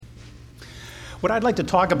What I'd like to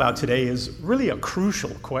talk about today is really a crucial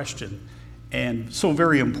question and so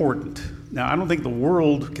very important. Now, I don't think the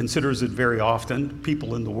world considers it very often,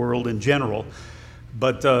 people in the world in general,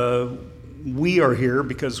 but we are here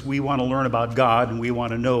because we want to learn about God and we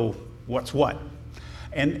want to know what's what.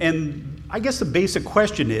 And I guess the basic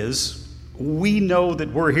question is, we know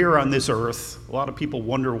that we're here on this earth. A lot of people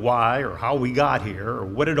wonder why or how we got here or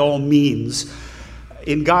what it all means.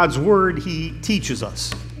 In God's Word, He teaches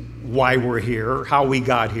us why we're here, how we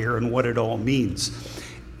got here, and what it all means.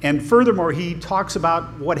 And furthermore, He talks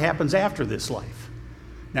about what happens after this life.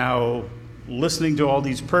 Now, listening to all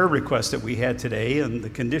these prayer requests that we had today and the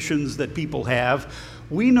conditions that people have,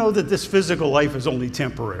 we know that this physical life is only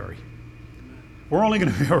temporary. We're only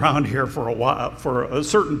going to be around here for a while, for a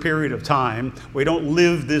certain period of time. We don't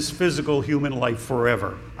live this physical human life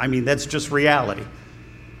forever. I mean, that's just reality.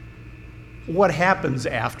 What happens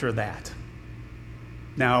after that?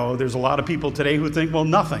 Now, there's a lot of people today who think, well,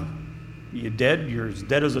 nothing. You're as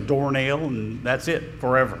dead as a doornail, and that's it,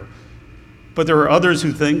 forever. But there are others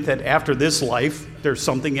who think that after this life, there's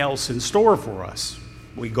something else in store for us.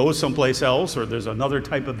 We go someplace else, or there's another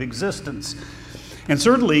type of existence. And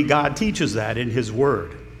certainly, God teaches that in His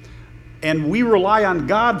Word. And we rely on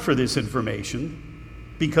God for this information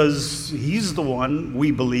because He's the one,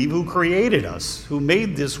 we believe, who created us, who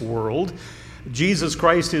made this world. Jesus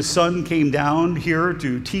Christ, His Son, came down here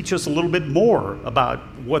to teach us a little bit more about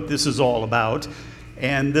what this is all about,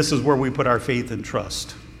 and this is where we put our faith and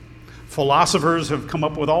trust. Philosophers have come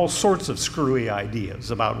up with all sorts of screwy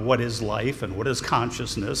ideas about what is life and what is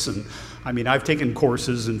consciousness, and I mean, I've taken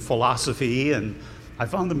courses in philosophy, and I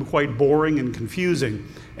found them quite boring and confusing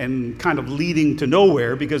and kind of leading to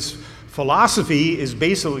nowhere, because philosophy is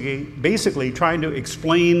basically trying to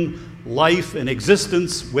explain life and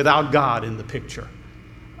existence without God in the picture.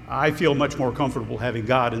 I feel much more comfortable having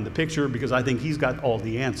God in the picture because I think He's got all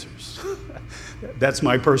the answers. That's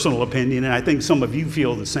my personal opinion, and I think some of you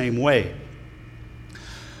feel the same way.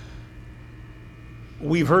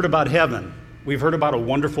 We've heard about heaven. We've heard about a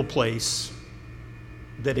wonderful place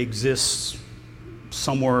that exists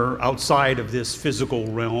somewhere outside of this physical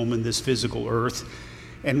realm and this physical earth.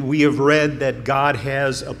 And we have read that God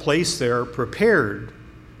has a place there prepared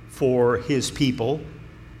for His people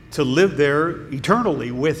to live there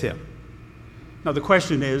eternally with Him. Now the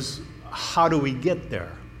question is, how do we get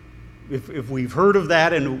there? If we've heard of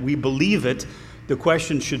that and we believe it, the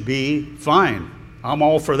question should be, fine, I'm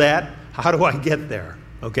all for that. How do I get there?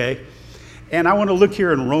 Okay? And I want to look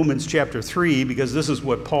here in Romans chapter 3 because this is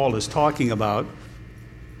what Paul is talking about.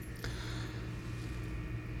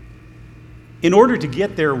 In order to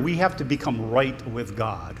get there, we have to become right with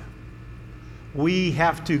God. We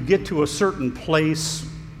have to get to a certain place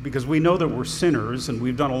because we know that we're sinners and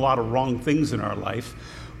we've done a lot of wrong things in our life.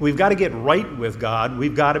 We've got to get right with God.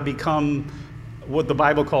 We've got to become what the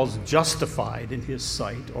Bible calls justified in His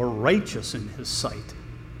sight or righteous in His sight.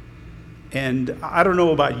 And I don't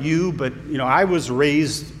know about you, but I was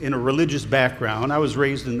raised in a religious background. I was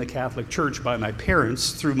raised in the Catholic Church by my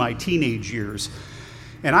parents through my teenage years.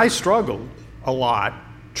 And I struggled a lot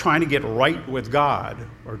trying to get right with God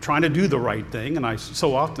or trying to do the right thing, and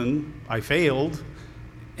so often I failed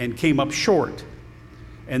and came up short.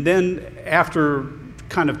 And then after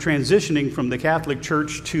kind of transitioning from the Catholic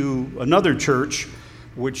Church to another church,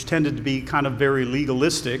 which tended to be kind of very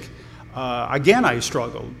legalistic, again I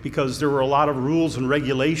struggled because there were a lot of rules and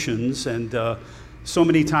regulations, and so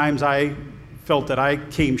many times I felt that I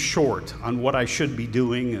came short on what I should be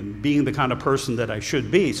doing and being the kind of person that I should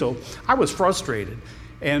be. So I was frustrated.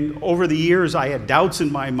 And over the years, I had doubts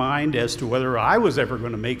in my mind as to whether I was ever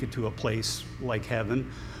going to make it to a place like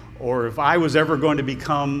heaven, or if I was ever going to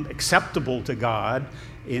become acceptable to God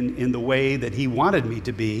in the way that He wanted me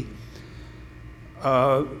to be.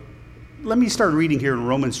 Let me start reading here in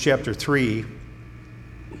Romans chapter 3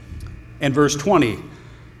 and verse 20.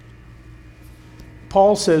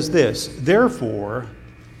 Paul says this, "Therefore,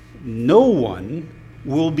 no one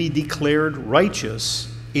will be declared righteous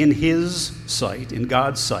in His sight, in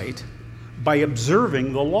God's sight, by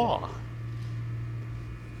observing the law.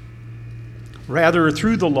 Rather,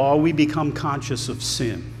 through the law, we become conscious of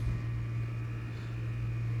sin."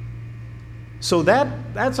 So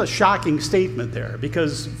that's a shocking statement there,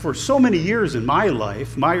 because for so many years in my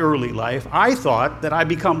life, my early life, I thought that I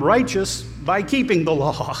become righteous by keeping the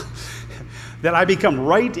law. That I become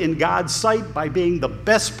right in God's sight by being the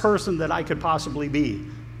best person that I could possibly be.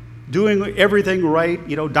 Doing everything right,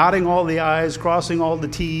 dotting all the I's, crossing all the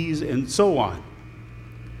T's, and so on.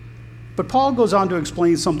 But Paul goes on to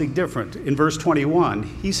explain something different in verse 21.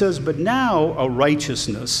 He says, "But now a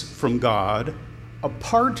righteousness from God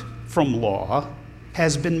apart from law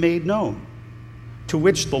has been made known, to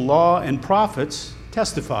which the law and prophets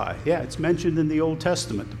testify. Yeah, it's mentioned in the Old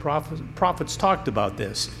Testament. The prophets talked about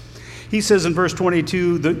this. He says in verse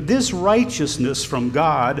 22 that this righteousness from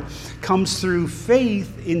God comes through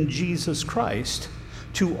faith in Jesus Christ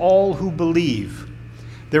to all who believe.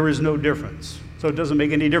 There is no difference. So it doesn't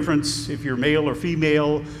make any difference if you're male or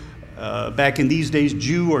female, back in these days,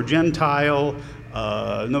 Jew or Gentile,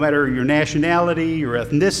 no matter your nationality, your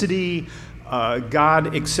ethnicity,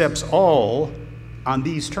 God accepts all on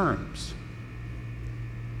these terms.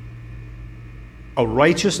 A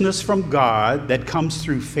righteousness from God that comes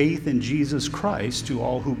through faith in Jesus Christ to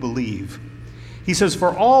all who believe. He says,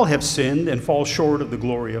 for all have sinned and fall short of the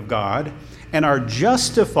glory of God, and are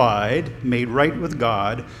justified, made right with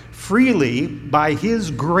God, freely by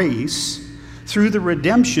his grace through the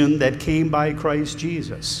redemption that came by Christ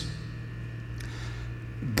Jesus.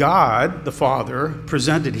 God, the Father,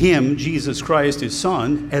 presented him, Jesus Christ, his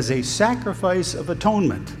Son, as a sacrifice of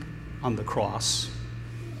atonement on the cross.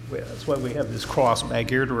 That's why we have this cross back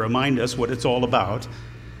here to remind us what it's all about.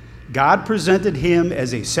 God presented him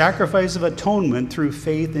as a sacrifice of atonement through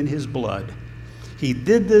faith in his blood. He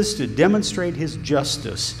did this to demonstrate his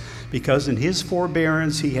justice, because in his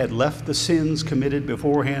forbearance he had left the sins committed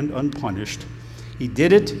beforehand unpunished. He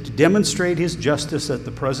did it to demonstrate his justice at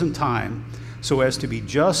the present time, so as to be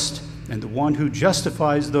just and the one who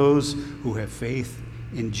justifies those who have faith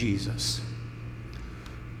in Jesus.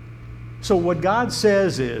 So what God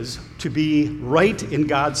says is to be right in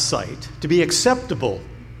God's sight, to be acceptable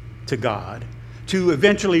to God, to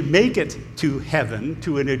eventually make it to heaven,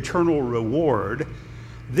 to an eternal reward.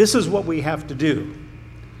 This is what we have to do.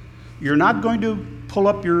 You're not going to pull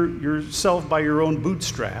up yourself by your own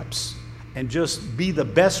bootstraps and just be the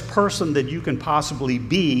best person that you can possibly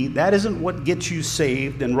be. That isn't what gets you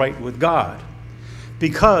saved and right with God.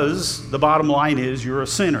 Because the bottom line is you're a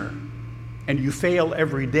sinner. And you fail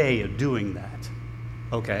every day at doing that,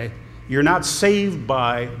 okay? You're not saved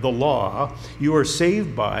by the law. You are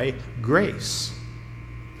saved by grace.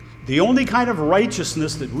 The only kind of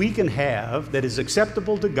righteousness that we can have that is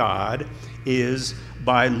acceptable to God is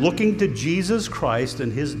by looking to Jesus Christ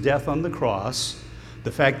and his death on the cross,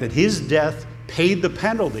 the fact that his death paid the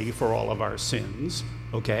penalty for all of our sins,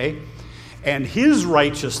 okay? And his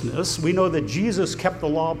righteousness, we know that Jesus kept the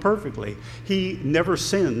law perfectly. He never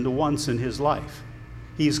sinned once in his life.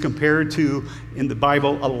 He's compared to, in the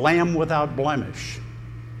Bible, a lamb without blemish.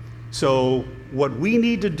 So what we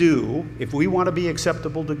need to do, if we want to be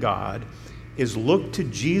acceptable to God, is look to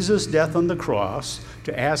Jesus' death on the cross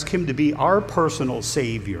to ask him to be our personal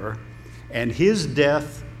Savior, and his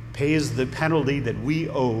death pays the penalty that we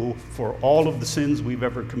owe for all of the sins we've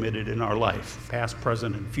ever committed in our life, past,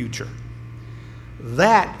 present, and future.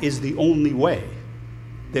 That is the only way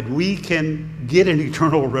that we can get an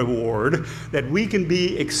eternal reward, that we can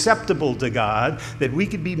be acceptable to God, that we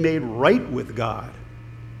can be made right with God.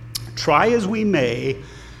 Try as we may,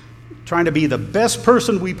 trying to be the best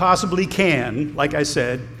person we possibly can, like I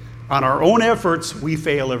said, on our own efforts, we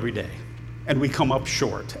fail every day, and we come up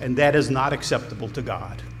short, and that is not acceptable to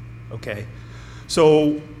God, okay?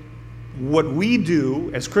 So what we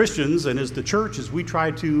do as Christians and as the church is we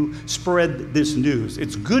try to spread this news.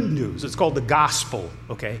 It's good news. It's called the gospel,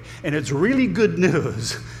 okay? And it's really good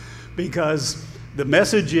news because the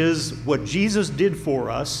message is what Jesus did for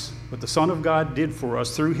us, what the Son of God did for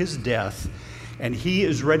us through his death, and he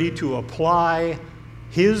is ready to apply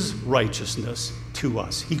his righteousness to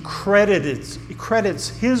us. He credits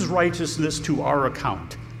his righteousness to our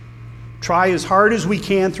account. Try as hard as we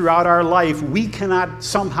can throughout our life, we cannot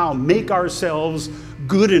somehow make ourselves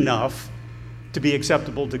good enough to be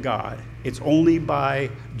acceptable to God. It's only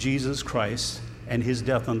by Jesus Christ and his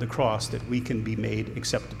death on the cross that we can be made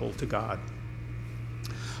acceptable to God.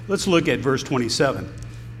 Let's look at verse 27.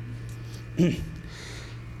 You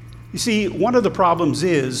see, one of the problems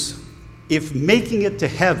is if making it to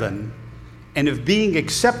heaven and if being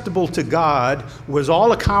acceptable to God was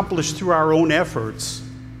all accomplished through our own efforts,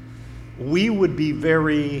 we would be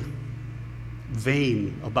very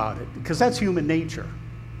vain about it, because that's human nature.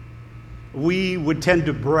 We would tend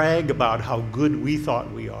to brag about how good we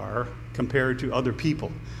thought we are compared to other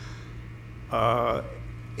people.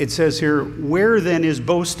 It says here, where then is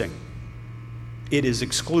boasting? It is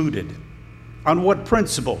excluded. On what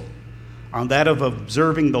principle? On that of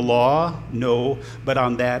observing the law? No, but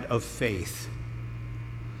on that of faith.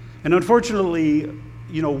 And unfortunately,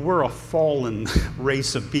 we're a fallen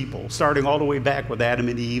race of people, starting all the way back with Adam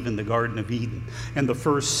and Eve in the Garden of Eden and the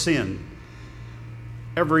first sin.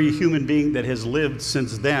 Every human being that has lived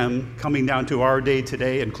since then, coming down to our day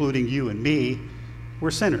today, including you and me,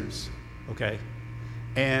 We're sinners, okay?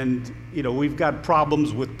 And, we've got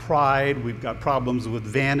problems with pride. We've got problems with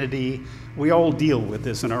vanity. We all deal with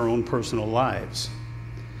this in our own personal lives.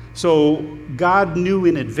 So God knew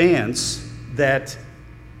in advance that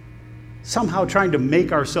somehow trying to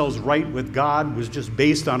make ourselves right with God was just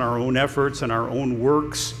based on our own efforts and our own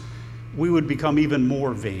works. We would become even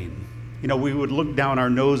more vain. We would look down our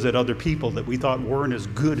nose at other people that we thought weren't as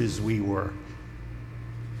good as we were.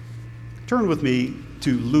 Turn with me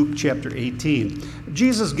to Luke chapter 18.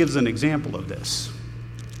 Jesus gives an example of this.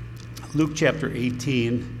 Luke chapter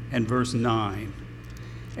 18 and verse 9.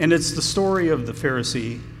 And it's the story of the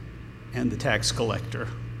Pharisee and the tax collector,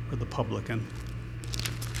 or the publican.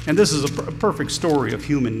 And this is a perfect story of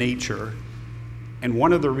human nature, and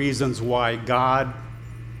one of the reasons why God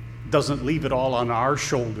doesn't leave it all on our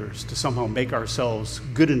shoulders to somehow make ourselves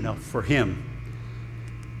good enough for Him,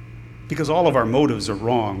 because all of our motives are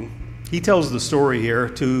wrong. He tells the story here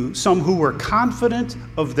to some who were confident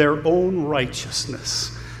of their own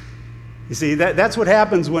righteousness. You see, that's what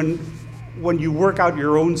happens when you work out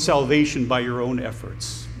your own salvation by your own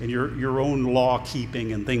efforts and your own law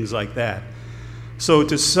keeping and things like that. So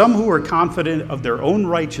to some who are confident of their own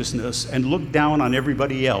righteousness and look down on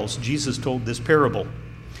everybody else, Jesus told this parable.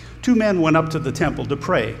 2 men went up to the temple to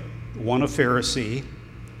pray, one a Pharisee,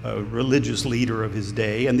 a religious leader of his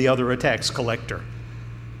day, and the other a tax collector.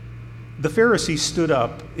 The Pharisee stood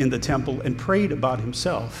up in the temple and prayed about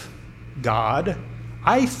himself. God,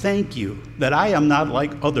 I thank you that I am not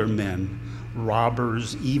like other men,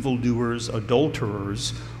 robbers, evildoers,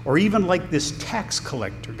 adulterers, or even like this tax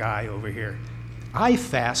collector guy over here. I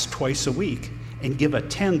fast twice a week and give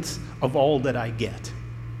 1/10 of all that I get.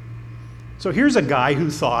 So here's a guy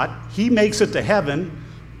who thought he makes it to heaven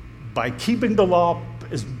by keeping the law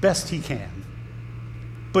as best he can.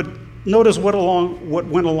 But notice what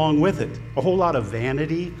went along with it. A whole lot of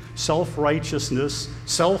vanity, self-righteousness,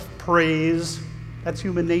 self-praise. That's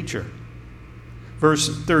human nature. Verse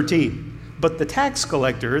 13. But the tax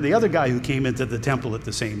collector, the other guy who came into the temple at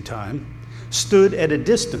the same time, stood at a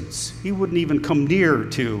distance. He wouldn't even come near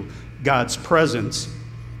to God's presence.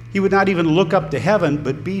 He would not even look up to heaven,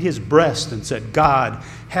 but beat his breast and said, God,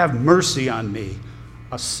 have mercy on me,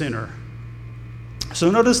 a sinner.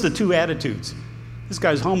 So notice the two attitudes. This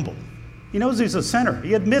guy's humble. He knows he's a sinner.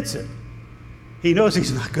 He admits it. He knows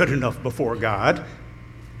he's not good enough before God.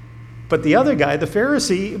 But the other guy, the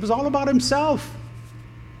Pharisee, it was all about himself.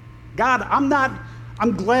 God, I'm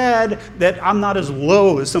glad that I'm not as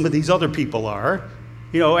low as some of these other people are.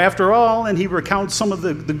 After all, and he recounts some of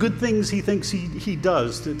the good things he thinks he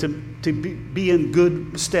does to be in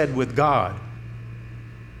good stead with God.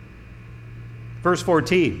 Verse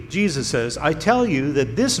 14, Jesus says, I tell you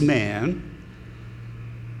that this man,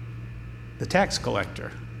 the tax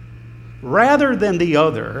collector, rather than the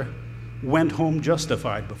other, went home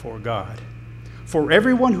justified before God. For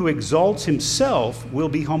everyone who exalts himself will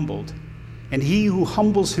be humbled, and he who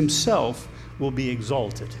humbles himself will be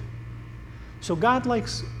exalted. So God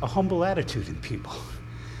likes a humble attitude in people.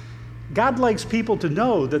 God likes people to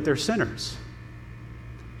know that they're sinners.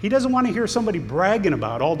 He doesn't want to hear somebody bragging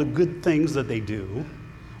about all the good things that they do,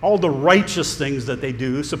 all the righteous things that they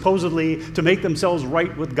do, supposedly to make themselves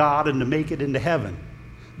right with God and to make it into heaven.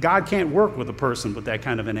 God can't work with a person with that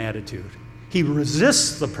kind of an attitude. He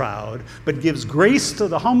resists the proud, but gives grace to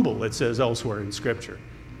the humble, it says elsewhere in Scripture.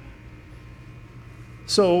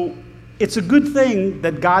 So it's a good thing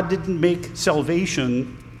that God didn't make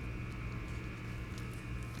salvation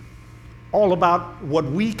all about what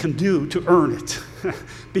we can do to earn it,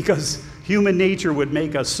 because human nature would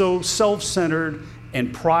make us so self-centered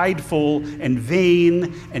and prideful and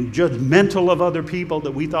vain and judgmental of other people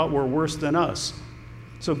that we thought were worse than us.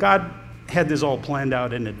 So God had this all planned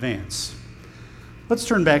out in advance. Let's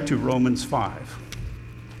turn back to Romans 5.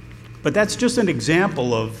 But that's just an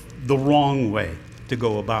example of the wrong way to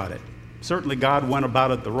go about it. Certainly God went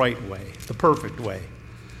about it the right way, the perfect way.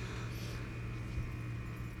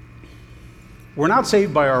 We're not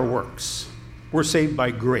saved by our works. We're saved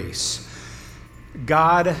by grace.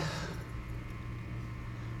 God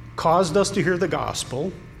caused us to hear the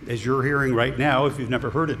gospel, as you're hearing right now if you've never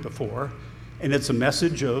heard it before, and it's a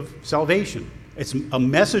message of salvation. It's a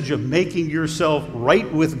message of making yourself right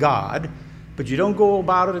with God, but you don't go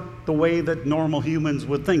about it the way that normal humans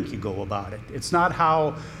would think you go about it. It's not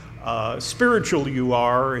how spiritual you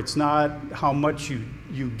are. It's not how much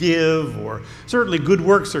you give, or certainly good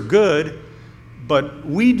works are good, but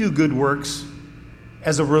we do good works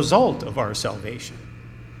as a result of our salvation.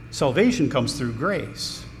 Salvation comes through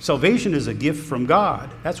grace. Salvation is a gift from God.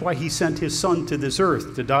 That's why he sent his son to this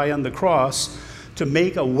earth to die on the cross, to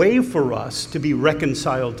make a way for us to be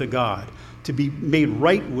reconciled to God, to be made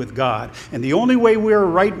right with God. And the only way we're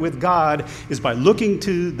right with God is by looking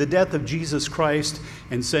to the death of Jesus Christ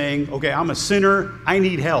and saying, okay, I'm a sinner, I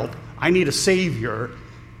need help, I need a Savior,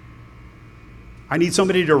 I need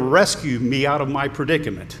somebody to rescue me out of my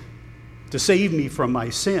predicament, to save me from my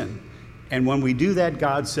sin. And when we do that,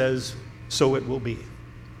 God says, so it will be.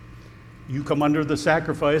 You come under the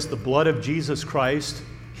sacrifice, the blood of Jesus Christ.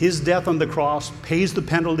 His death on the cross pays the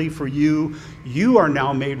penalty for you. You are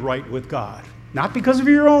now made right with God. Not because of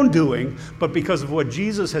your own doing, but because of what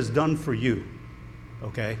Jesus has done for you.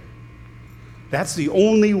 Okay? That's the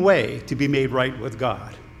only way to be made right with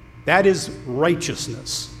God. That is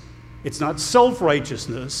righteousness. It's not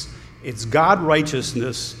self-righteousness. It's God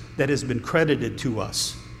righteousness that has been credited to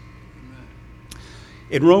us.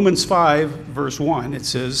 In Romans 5, verse 1, it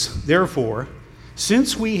says, therefore,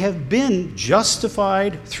 since we have been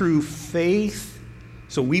justified through faith,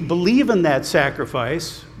 so we believe in that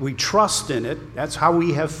sacrifice, we trust in it, that's how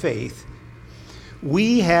we have faith,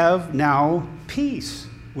 we have now peace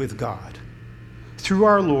with God through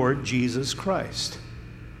our Lord Jesus Christ.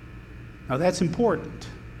 Now that's important.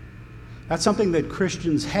 That's something that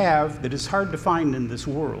Christians have that is hard to find in this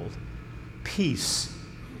world. Peace.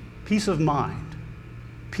 Peace of mind.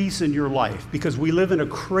 Peace in your life, because we live in a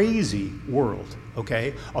crazy world,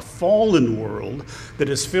 okay? A fallen world that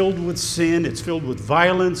is filled with sin, it's filled with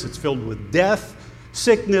violence, it's filled with death,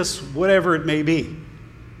 sickness, whatever it may be.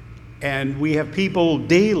 And we have people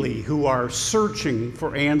daily who are searching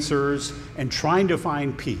for answers and trying to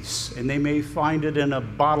find peace. And they may find it in a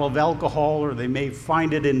bottle of alcohol, or they may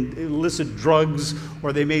find it in illicit drugs,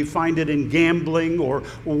 or they may find it in gambling, or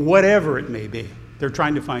whatever it may be. They're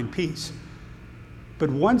trying to find peace. But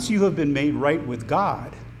once you have been made right with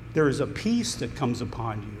God, there is a peace that comes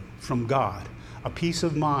upon you from God, a peace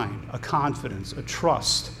of mind, a confidence, a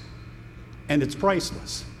trust, and it's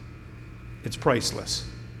priceless. It's priceless.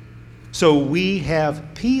 So we have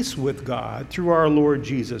peace with God through our Lord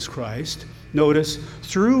Jesus Christ. Notice,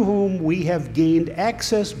 through whom we have gained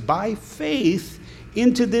access by faith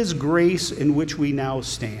into this grace in which we now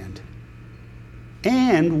stand.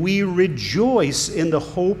 And we rejoice in the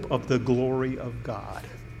hope of the glory of God.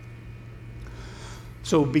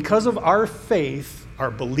 So because of our faith,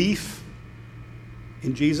 our belief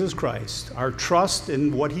in Jesus Christ, our trust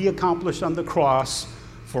in what he accomplished on the cross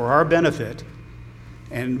for our benefit,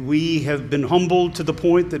 and we have been humbled to the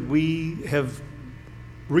point that we have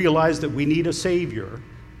realized that we need a Savior,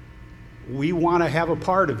 we want to have a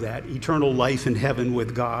part of that eternal life in heaven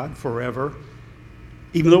with God forever.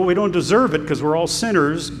 Even though we don't deserve it because we're all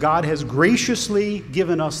sinners, God has graciously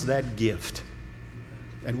given us that gift.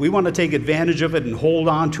 And we want to take advantage of it and hold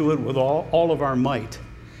on to it with all of our might.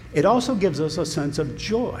 It also gives us a sense of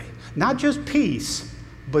joy. Not just peace,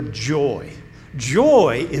 but joy.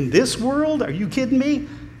 Joy in this world? Are you kidding me?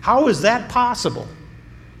 How is that possible?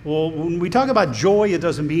 Well, when we talk about joy, it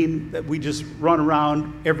doesn't mean that we just run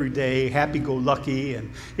around every day happy-go-lucky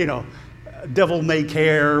and, devil may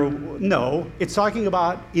care. No, it's talking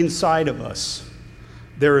about inside of us.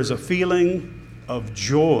 There is a feeling of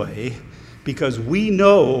joy because we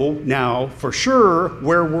know now for sure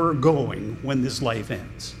where we're going when this life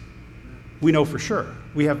ends. We know for sure.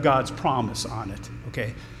 We have God's promise on it,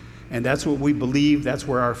 okay? And that's what we believe. That's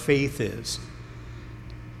where our faith is.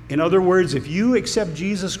 In other words, if you accept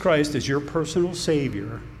Jesus Christ as your personal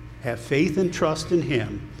Savior, have faith and trust in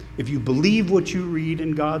him, if you believe what you read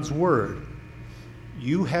in God's Word,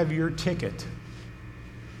 you have your ticket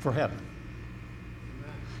for heaven.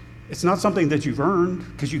 It's not something that you've earned,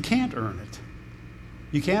 because you can't earn it.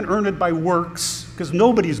 You can't earn it by works, because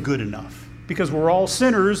nobody's good enough, because we're all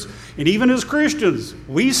sinners, and even as Christians,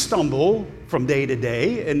 we stumble from day to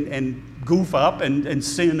day and goof up and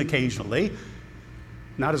sin occasionally.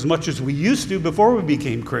 Not as much as we used to before we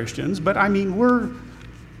became Christians, but I mean, we're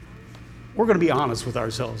going to be honest with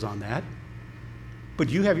ourselves on that. But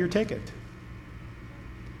you have your ticket.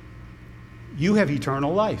 You have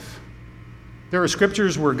eternal life. There are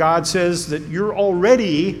scriptures where God says that you're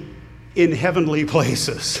already in heavenly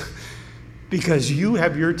places because you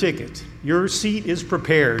have your ticket. Your seat is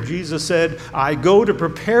prepared. Jesus said, I go to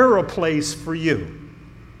prepare a place for you.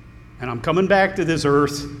 And I'm coming back to this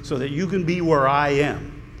earth so that you can be where I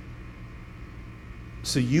am.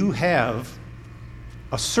 So you have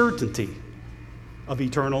a certainty of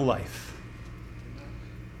eternal life.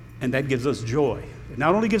 And that gives us joy. It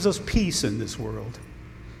not only gives us peace in this world,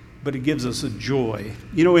 but it gives us a joy.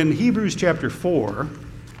 In Hebrews chapter 4,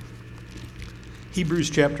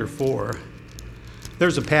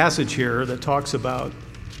 there's a passage here that talks about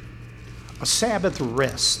a Sabbath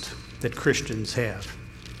rest. that Christians have.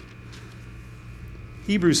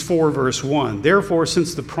 Hebrews 4, verse 1, therefore,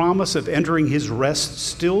 since the promise of entering his rest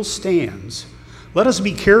still stands, let us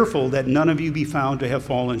be careful that none of you be found to have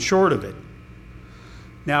fallen short of it.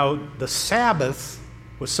 Now, the Sabbath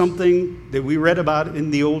was something that we read about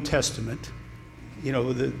in the Old Testament. You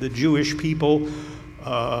know, the Jewish people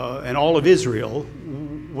and all of Israel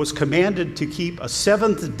was commanded to keep a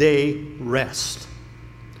seventh-day rest.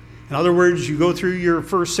 In other words, you go through your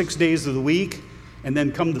first 6 days of the week, and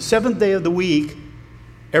then come the seventh day of the week,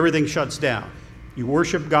 everything shuts down. You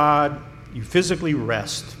worship God, you physically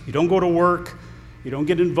rest. You don't go to work, you don't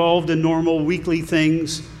get involved in normal weekly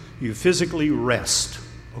things, you physically rest,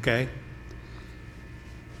 okay?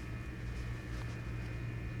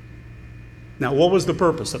 Now, what was the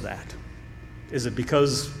purpose of that? Is it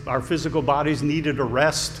because our physical bodies needed a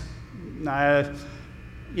rest?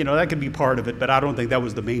 That could be part of it, but I don't think that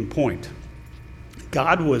was the main point.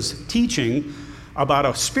 God was teaching about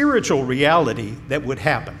a spiritual reality that would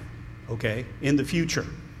happen, okay, in the future.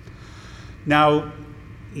 Now,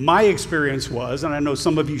 my experience was, and I know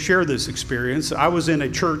some of you share this experience, I was in a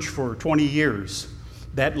church for 20 years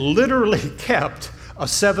that literally kept a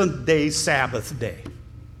seventh-day Sabbath day.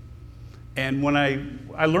 And when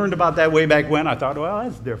I learned about that way back when, I thought, well,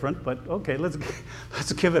 that's different, but okay, let's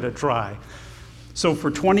give it a try. So for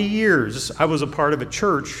 20 years, I was a part of a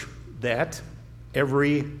church that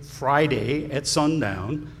every Friday at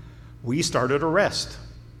sundown, we started a rest.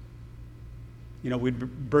 You know,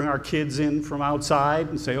 we'd bring our kids in from outside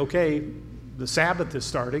and say, okay, the Sabbath is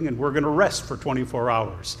starting and we're going to rest for 24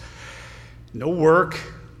 hours. No work,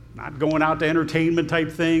 not going out to entertainment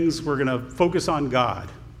type things. We're going to focus on God.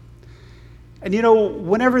 And you know,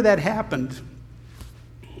 whenever that happened,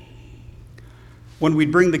 when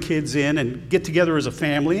we'd bring the kids in and get together as a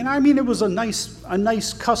family, and I mean, it was a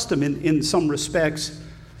nice custom in some respects.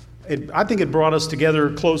 I think it brought us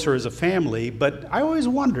together closer as a family, but I always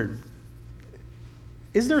wondered,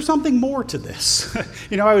 is there something more to this?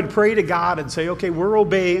 I would pray to God and say, okay, we're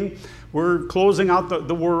obeying, we're closing out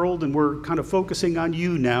the world, and we're kind of focusing on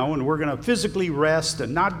you now, and we're going to physically rest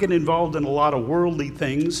and not get involved in a lot of worldly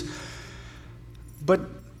things. But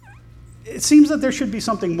it seems that there should be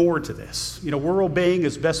something more to this. We're obeying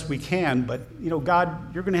as best we can, but,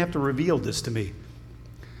 God, you're going to have to reveal this to me.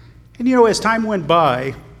 And, as time went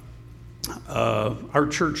by, our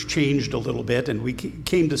church changed a little bit, and we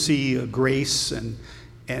came to see grace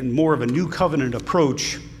and more of a new covenant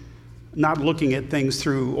approach, not looking at things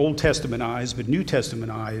through Old Testament eyes, but New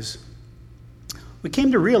Testament eyes. We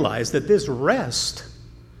came to realize that this rest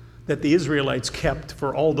that the Israelites kept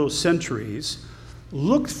for all those centuries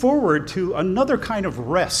looked forward to another kind of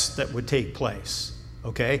rest that would take place,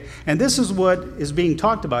 okay? And this is what is being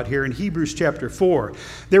talked about here in Hebrews chapter 4.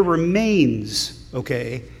 There remains,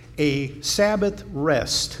 okay, a Sabbath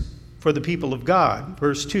rest for the people of God.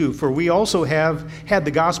 Verse 2, for we also have had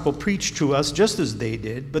the gospel preached to us just as they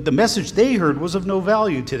did, but the message they heard was of no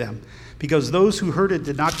value to them, because those who heard it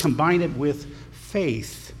did not combine it with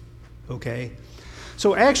faith, okay?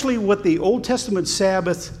 So actually what the Old Testament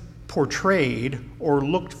Sabbath portrayed or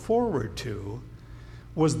looked forward to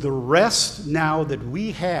was the rest now that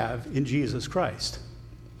we have in Jesus Christ.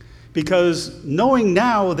 Because knowing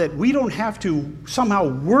now that we don't have to somehow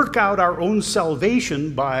work out our own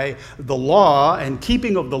salvation by the law and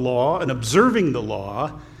keeping of the law and observing the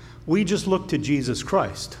law, we just look to Jesus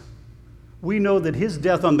Christ. We know that his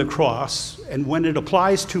death on the cross, and when it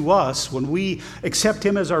applies to us, when we accept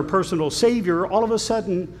him as our personal Savior, all of a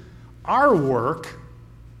sudden our work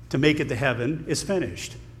to make it to heaven is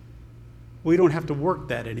finished. We don't have to work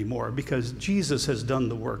that anymore because Jesus has done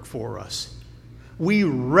the work for us. We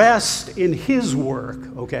rest in his work,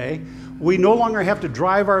 okay? We no longer have to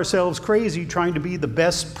drive ourselves crazy trying to be the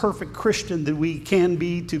best perfect Christian that we can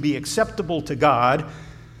be to be acceptable to God.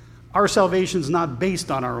 Our salvation's not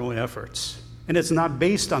based on our own efforts, and it's not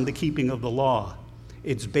based on the keeping of the law.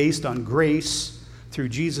 It's based on grace through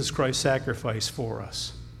Jesus Christ's sacrifice for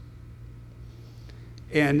us.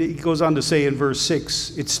 And he goes on to say in verse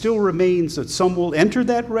 6, it still remains that some will enter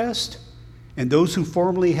that rest, and those who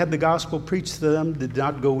formerly had the gospel preached to them did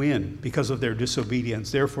not go in because of their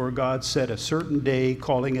disobedience. Therefore God set a certain day,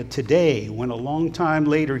 calling it today, when a long time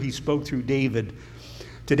later he spoke through David.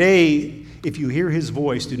 Today, if you hear his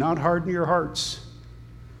voice, do not harden your hearts.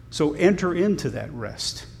 So enter into that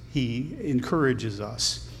rest. He encourages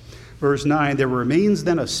us. Verse 9, there remains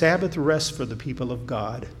then a Sabbath rest for the people of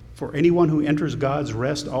God. For anyone who enters God's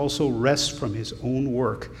rest also rests from his own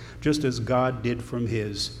work, just as God did from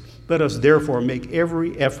his. Let us therefore make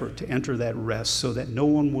every effort to enter that rest so that no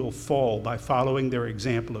one will fall by following their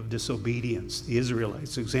example of disobedience, the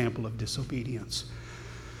Israelites' example of disobedience.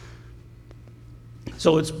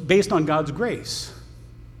 So it's based on God's grace.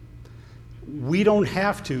 We don't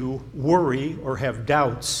have to worry or have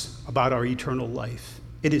doubts about our eternal life.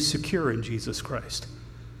 It is secure in Jesus Christ.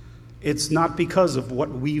 It's not because of what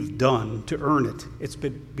we've done to earn it. It's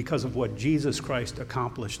because of what Jesus Christ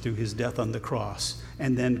accomplished through his death on the cross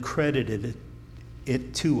and then credited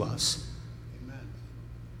it to us. Amen.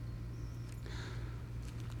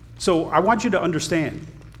 So I want you to understand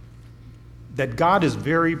that God is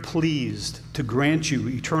very pleased to grant you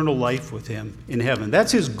eternal life with him in heaven.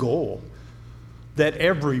 That's his goal, that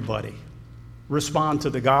everybody respond to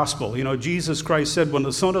the gospel. You know, Jesus Christ said when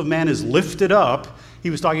the Son of Man is lifted up, he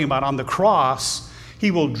was talking about on the cross, he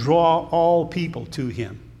will draw all people to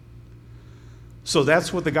him. So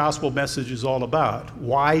that's what the gospel message is all about.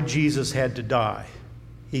 Why Jesus had to die.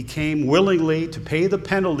 He came willingly to pay the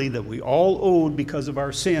penalty that we all owed because of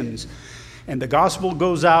our sins. And the gospel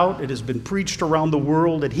goes out, it has been preached around the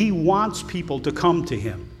world, that he wants people to come to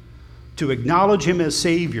him, to acknowledge him as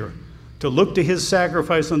Savior, to look to his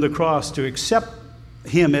sacrifice on the cross, to accept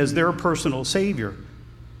him as their personal Savior,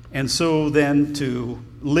 and so then to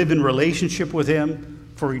live in relationship with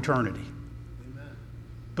him for eternity. Amen.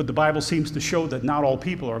 But the Bible seems to show that not all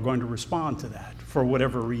people are going to respond to that for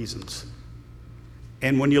whatever reasons.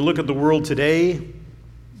 And when you look at the world today,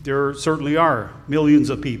 there certainly are millions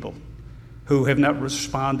of people who have not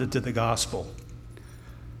responded to the gospel.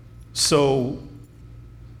 So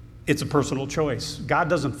it's a personal choice. God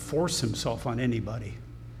doesn't force himself on anybody.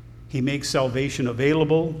 He makes salvation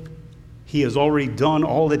available. He has already done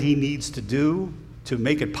all that he needs to do to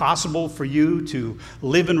make it possible for you to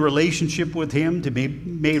live in relationship with him, to be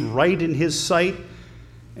made right in his sight.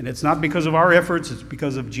 And it's not because of our efforts, it's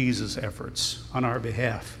because of Jesus' efforts on our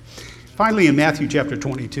behalf. Finally, in Matthew chapter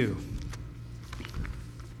 22.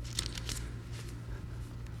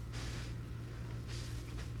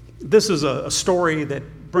 This is a story that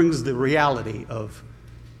brings the reality of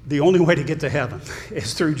the only way to get to heaven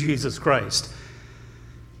is through Jesus Christ.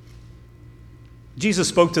 Jesus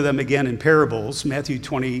spoke to them again in parables, Matthew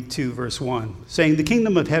 22, verse 1, saying, "The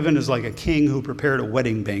kingdom of heaven is like a king who prepared a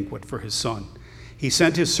wedding banquet for his son. He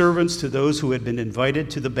sent his servants to those who had been invited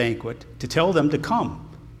to the banquet to tell them to come,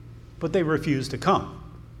 but they refused to come."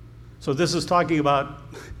 So this is talking about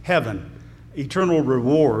heaven, eternal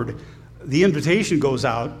reward. The invitation goes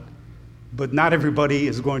out, but not everybody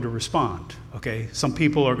is going to respond, okay? Some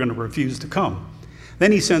people are going to refuse to come.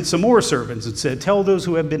 Then he sent some more servants and said, "Tell those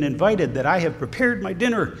who have been invited that I have prepared my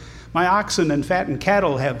dinner. My oxen and fattened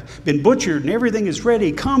cattle have been butchered and everything is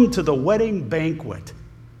ready. Come to the wedding banquet."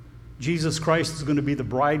 Jesus Christ is going to be the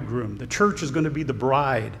bridegroom. The church is going to be the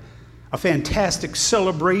bride. A fantastic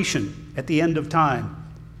celebration at the end of time.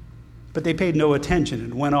 But they paid no attention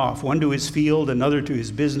and went off, one to his field, another to his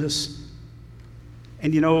business.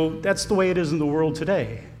 And you know, that's the way it is in the world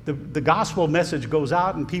today. The gospel message goes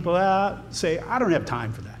out and people say, "I don't have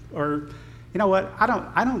time for that." Or, "You know what, I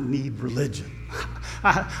don't need religion.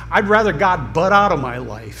 I'd rather God butt out of my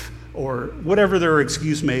life," or whatever their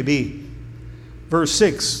excuse may be. Verse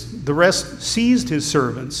 6, the rest seized his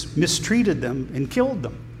servants, mistreated them, and killed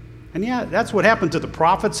them. And yeah, that's what happened to the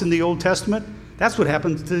prophets in the Old Testament. That's what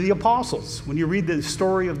happened to the apostles. When you read the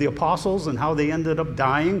story of the apostles and how they ended up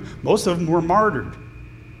dying, most of them were martyred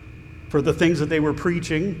for the things that they were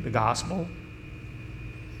preaching, the gospel.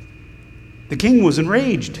 The king was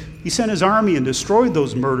enraged. He sent his army and destroyed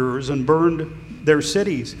those murderers and burned their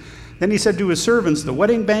cities. Then he said to his servants, "The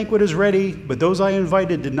wedding banquet is ready, but those I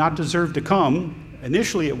invited did not deserve to come."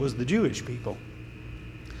 Initially, it was the Jewish people.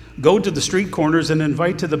 "Go to the street corners and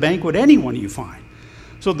invite to the banquet anyone you find."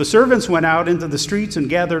 So the servants went out into the streets and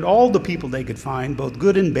gathered all the people they could find, both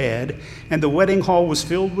good and bad, and the wedding hall was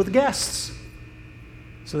filled with guests.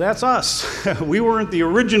 So that's us. We weren't the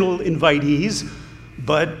original invitees,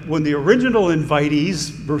 but when the original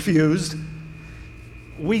invitees refused,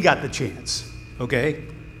 we got the chance, okay?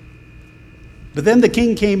 But then the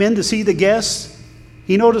king came in to see the guests.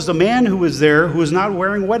 He noticed a man who was there who was not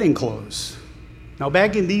wearing wedding clothes. Now,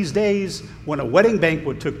 back in these days, when a wedding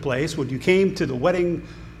banquet took place, when you came to the wedding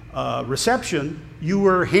reception, you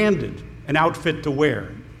were handed an outfit to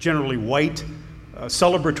wear, generally white, a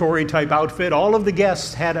celebratory type outfit. All of the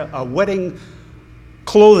guests had a wedding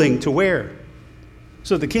clothing to wear.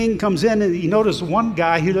 So the king comes in and he noticed one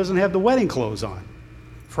guy who doesn't have the wedding clothes on.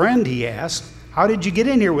 "Friend," he asked, "how did you get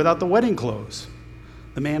in here without the wedding clothes?"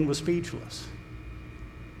 The man was speechless.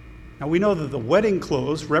 Now we know that the wedding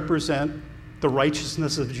clothes represent the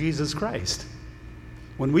righteousness of Jesus Christ.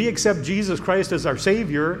 When we accept Jesus Christ as our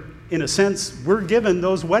Savior, in a sense, we're given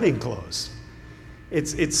those wedding clothes.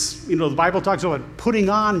 It's the Bible talks about putting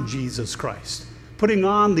on Jesus Christ, putting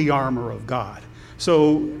on the armor of God.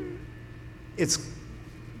 So it's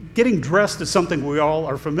getting dressed is something we all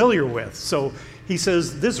are familiar with. So he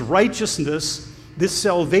says this righteousness, this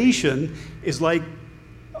salvation is like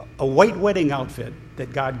a white wedding outfit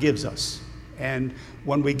that God gives us. And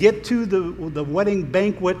when we get to the wedding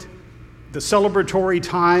banquet, the celebratory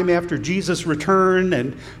time after Jesus' return,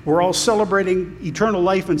 and we're all celebrating eternal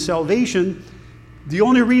life and salvation, the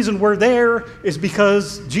only reason we're there is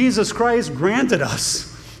because Jesus Christ granted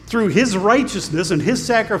us, through his righteousness and his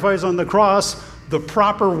sacrifice on the cross, the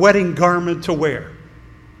proper wedding garment to wear.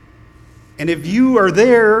 And if you are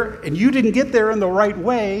there and you didn't get there in the right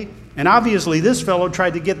way, and obviously this fellow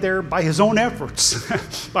tried to get there by his own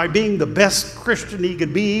efforts, by being the best Christian he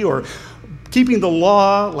could be, or keeping the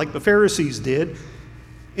law like the Pharisees did,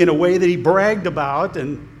 in a way that he bragged about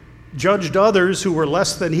and judged others who were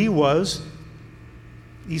less than he was.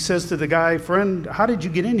 He says to the guy, friend, how did you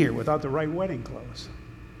get in here without the right wedding clothes?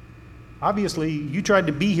 Obviously, you tried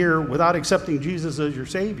to be here without accepting Jesus as your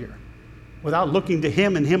Savior, without looking to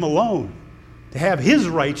him and him alone, to have his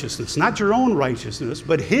righteousness, not your own righteousness,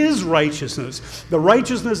 but his righteousness. The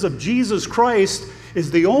righteousness of Jesus Christ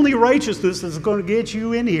is the only righteousness that's going to get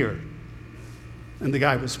you in here. And the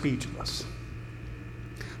guy was speechless.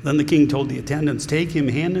 Then the king told the attendants, take him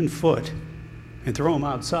hand and foot and throw him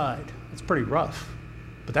outside. It's pretty rough,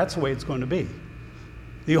 but that's the way it's going to be.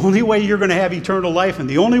 The only way you're going to have eternal life and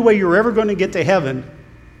the only way you're ever going to get to heaven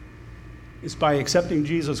is by accepting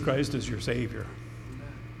Jesus Christ as your Savior.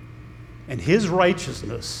 And his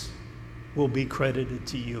righteousness will be credited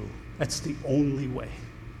to you. That's the only way.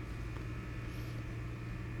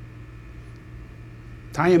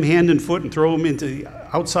 Tie him hand and foot and throw him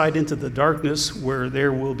outside into the darkness, where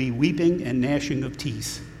there will be weeping and gnashing of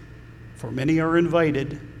teeth. For many are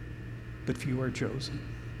invited, but few are chosen.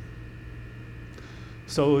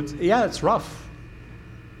 So, it's rough.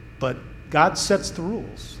 But God sets the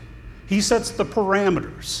rules. He sets the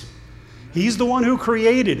parameters. He's the one who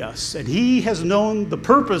created us, and he has known the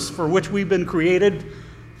purpose for which we've been created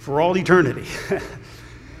for all eternity.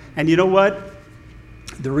 And you know what?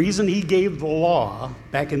 The reason he gave the law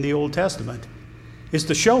back in the Old Testament is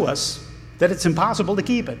to show us that it's impossible to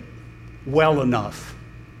keep it well enough.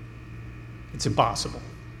 It's impossible.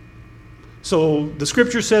 So the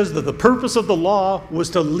scripture says that the purpose of the law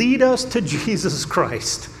was to lead us to Jesus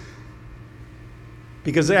Christ.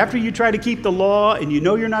 Because after you try to keep the law and you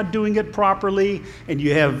know you're not doing it properly, and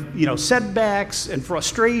you have, setbacks and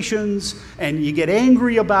frustrations, and you get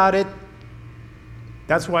angry about it,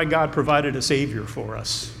 that's why God provided a Savior for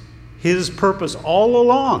us. His purpose all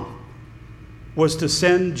along was to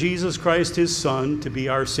send Jesus Christ, his Son, to be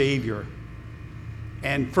our Savior.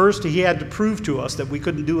 And first, he had to prove to us that we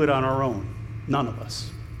couldn't do it on our own. None of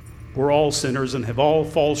us. We're all sinners and have all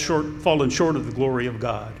fallen short of the glory of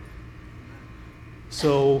God.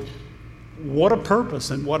 So, what a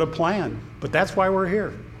purpose and what a plan. But that's why we're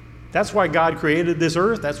here. That's why God created this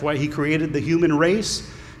earth. That's why he created the human race.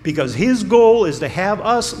 Because his goal is to have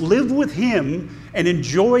us live with him and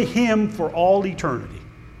enjoy him for all eternity.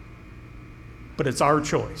 But it's our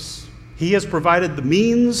choice. He has provided the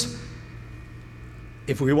means.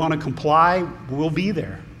 If we want to comply, we'll be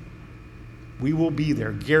there. We will be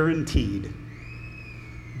there, guaranteed.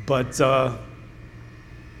 But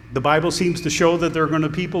the Bible seems to show that there are going to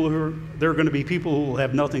be people who will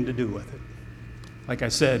have nothing to do with it. Like I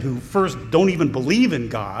said, who first don't even believe in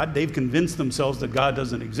God. They've convinced themselves that God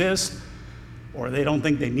doesn't exist, or they don't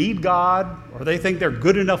think they need God, or they think they're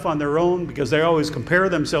good enough on their own because they always compare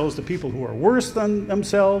themselves to people who are worse than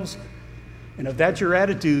themselves. And if that's your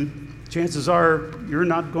attitude, chances are you're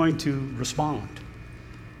not going to respond.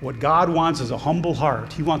 What God wants is a humble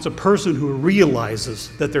heart. He wants a person who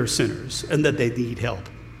realizes that they're sinners and that they need help,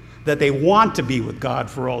 that they want to be with God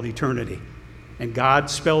for all eternity. And God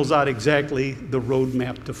spells out exactly the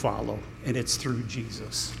roadmap to follow, and it's through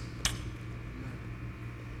Jesus.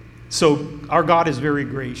 So our God is very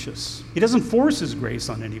gracious. He doesn't force his grace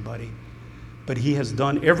on anybody, but he has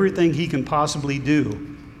done everything he can possibly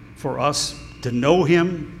do for us to know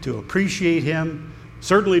him, to appreciate him,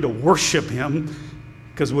 certainly to worship him,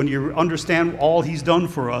 because when you understand all he's done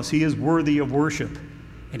for us, he is worthy of worship,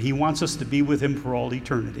 and he wants us to be with him for all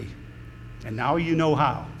eternity. And now you know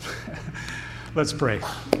how. Let's pray.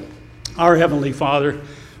 Our Heavenly Father,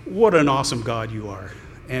 what an awesome God you are.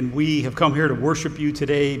 And we have come here to worship you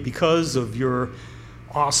today because of your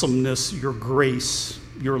awesomeness, your grace,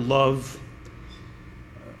 your love.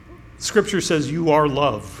 Scripture says you are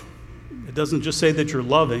love. It doesn't just say that you're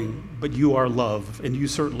loving, but you are love, and you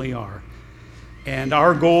certainly are. And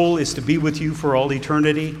our goal is to be with you for all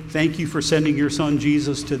eternity. Thank you for sending your son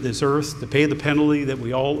Jesus to this earth to pay the penalty that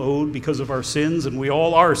we all owed because of our sins, and we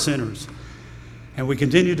all are sinners. And we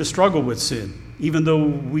continue to struggle with sin. Even though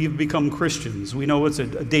we've become Christians, we know it's a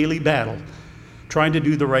daily battle, trying to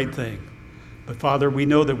do the right thing. But Father, we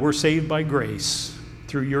know that we're saved by grace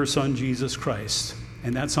through your son, Jesus Christ.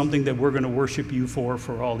 And that's something that we're going to worship you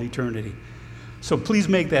for all eternity. So please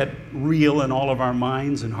make that real in all of our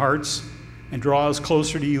minds and hearts and draw us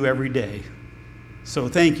closer to you every day. So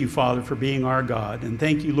thank you, Father, for being our God. And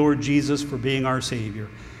thank you, Lord Jesus, for being our Savior.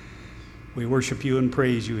 We worship you and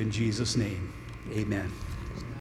praise you in Jesus' name. Amen.